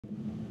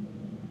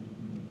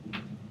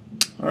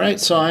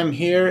Alright, so I'm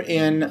here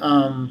in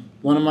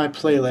one of my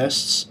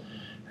playlists,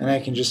 and I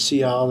can just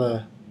see all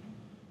the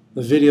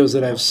videos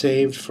that I've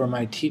saved for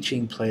my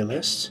teaching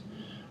playlist.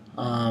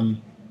 I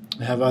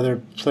have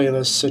other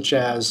playlists such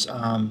as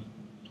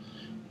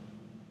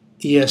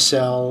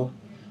ESL.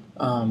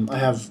 I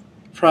have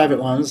private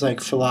ones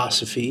like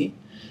philosophy.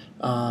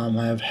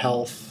 I have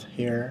health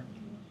here,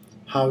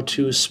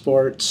 how-to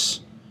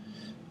sports,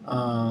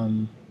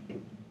 and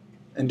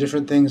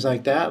different things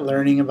like that.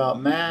 Learning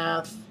about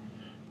math,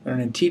 learn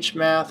and teach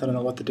math. I don't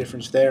know what the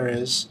difference there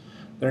is.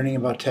 Learning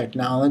about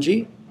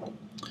technology.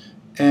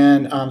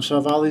 And so I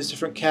have all these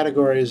different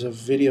categories of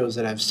videos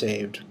that I've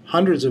saved.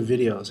 Hundreds of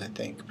videos, I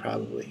think,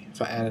 probably,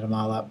 if I added them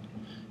all up.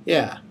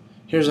 Yeah,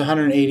 here's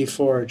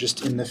 184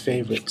 just in the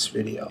favorites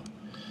video.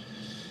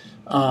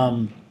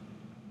 And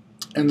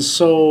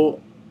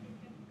so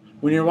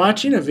when you're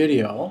watching a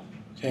video,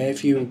 okay,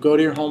 if you go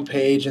to your home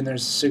page and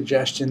there's a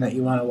suggestion that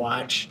you want to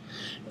watch,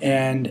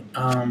 and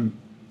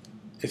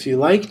if you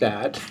like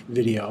that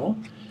video,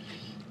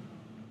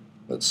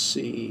 let's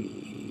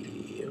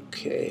see,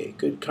 okay,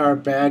 good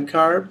carb, bad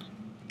carb,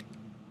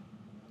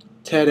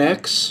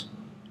 TEDx,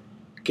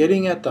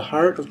 getting at the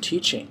heart of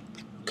teaching.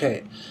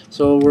 Okay,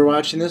 so we're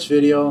watching this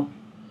video,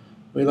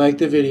 we like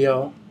the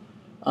video,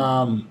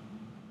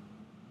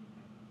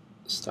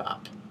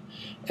 stop,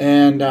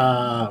 and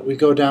we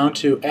go down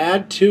to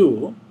add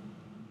to,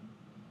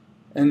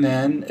 and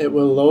then it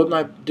will load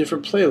my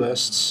different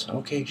playlists.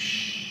 Okay,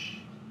 shh.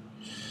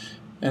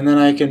 And then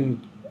I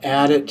can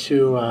add it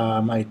to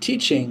my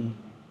teaching.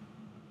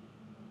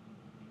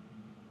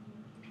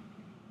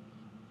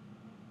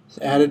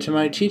 Add it to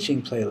my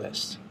teaching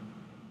playlist.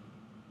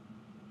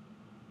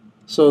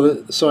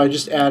 So I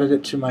just added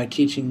it to my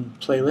teaching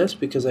playlist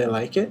because I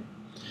like it,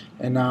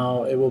 and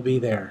now it will be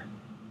there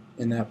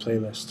in that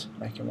playlist.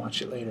 I can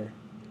watch it later.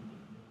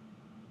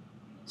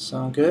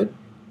 Sound good?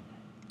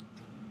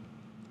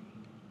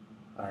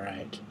 All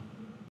right.